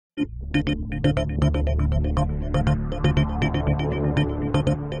Hey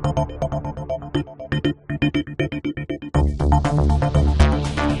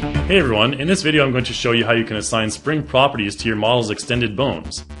everyone, in this video I'm going to show you how you can assign spring properties to your model's extended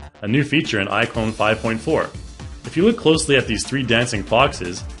bones, a new feature in iClone 5.4. If you look closely at these three dancing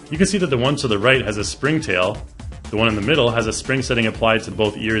foxes, you can see that the one to the right has a spring tail, the one in the middle has a spring setting applied to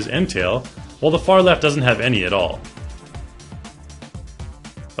both ears and tail, while the far left doesn't have any at all.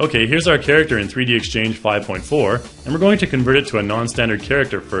 Okay, here's our character in 3DXchange 5.4, and we're going to convert it to a non-standard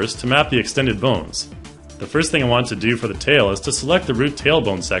character first to map the extended bones. The first thing I want to do for the tail is to select the root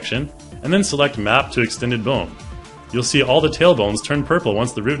tailbone section, and then select Map to Extended Bone. You'll see all the tailbones turn purple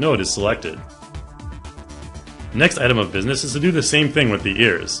once the root node is selected. Next item of business is to do the same thing with the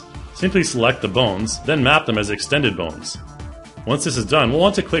ears. Simply select the bones, then map them as extended bones. Once this is done, we'll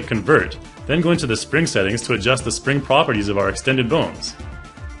want to click Convert, then go into the spring settings to adjust the spring properties of our extended bones.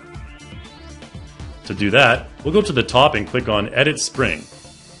 To do that, we'll go to the top and click on Edit Spring.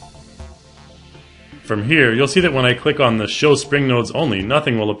 From here, you'll see that when I click on the Show Spring Nodes Only,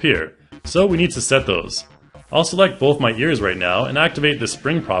 nothing will appear, so we need to set those. I'll select both my ears right now and activate the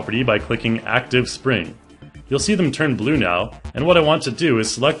spring property by clicking Active Spring. You'll see them turn blue now, and what I want to do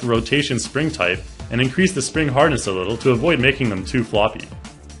is select the rotation spring type and increase the spring hardness a little to avoid making them too floppy.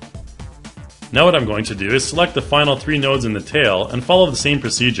 Now what I'm going to do is select the final three nodes in the tail and follow the same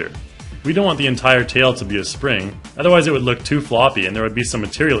procedure. We don't want the entire tail to be a spring, otherwise it would look too floppy and there would be some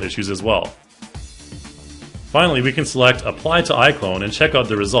material issues as well. Finally, we can select Apply to iClone and check out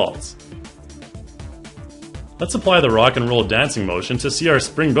the results. Let's apply the rock and roll dancing motion to see our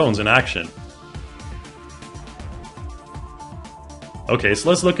spring bones in action. Okay, so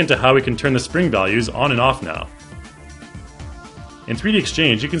let's look into how we can turn the spring values on and off now. In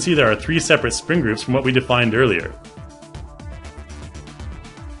 3DXchange, you can see there are three separate spring groups from what we defined earlier.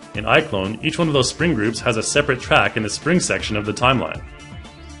 In iClone, each one of those spring groups has a separate track in the spring section of the timeline.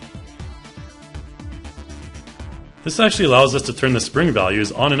 This actually allows us to turn the spring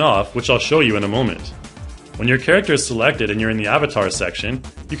values on and off, which I'll show you in a moment. When your character is selected and you're in the avatar section,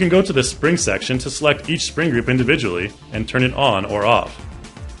 you can go to the spring section to select each spring group individually and turn it on or off.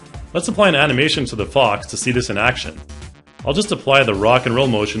 Let's apply an animation to the fox to see this in action. I'll just apply the rock and roll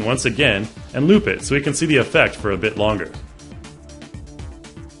motion once again and loop it so we can see the effect for a bit longer.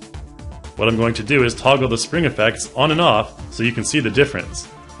 What I'm going to do is toggle the spring effects on and off so you can see the difference,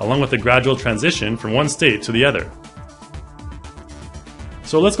 along with a gradual transition from one state to the other.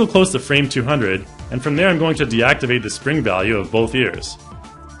 So let's go close to frame 200, and from there I'm going to deactivate the spring value of both ears.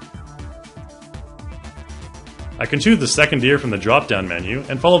 I can choose the second ear from the drop-down menu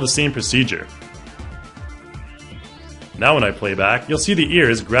and follow the same procedure. Now when I play back, you'll see the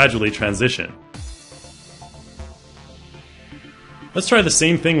ears gradually transition. Let's try the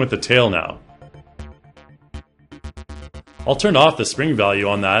same thing with the tail now. I'll turn off the spring value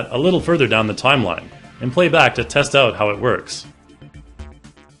on that a little further down the timeline and play back to test out how it works.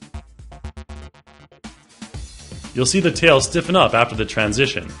 You'll see the tail stiffen up after the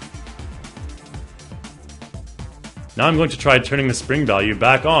transition. Now I'm going to try turning the spring value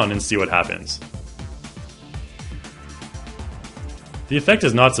back on and see what happens. The effect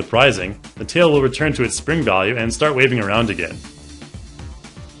is not surprising. The tail will return to its spring value and start waving around again.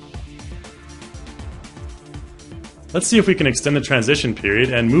 Let's see if we can extend the transition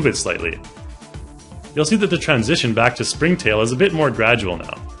period and move it slightly. You'll see that the transition back to spring tail is a bit more gradual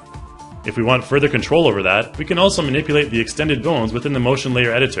now. If we want further control over that, we can also manipulate the extended bones within the motion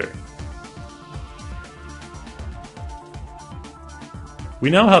layer editor. We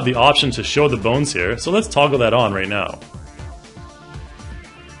now have the option to show the bones here, so let's toggle that on right now.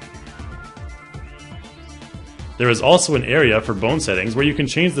 There is also an area for bone settings where you can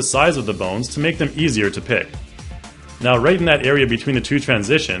change the size of the bones to make them easier to pick. Now right in that area between the two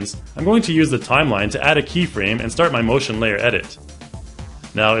transitions, I'm going to use the timeline to add a keyframe and start my motion layer edit.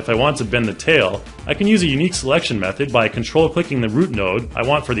 Now if I want to bend the tail, I can use a unique selection method by control-clicking the root node I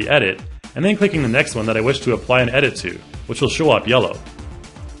want for the edit, and then clicking the next one that I wish to apply an edit to, which will show up yellow.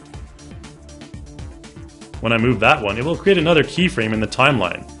 When I move that one, it will create another keyframe in the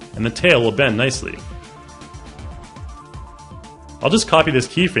timeline, and the tail will bend nicely. I'll just copy this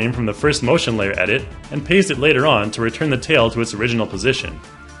keyframe from the first motion layer edit and paste it later on to return the tail to its original position.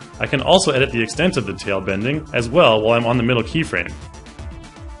 I can also edit the extent of the tail bending as well while I'm on the middle keyframe.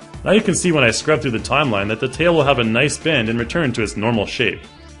 Now you can see when I scrub through the timeline that the tail will have a nice bend and return to its normal shape.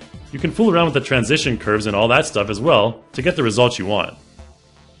 You can fool around with the transition curves and all that stuff as well to get the results you want.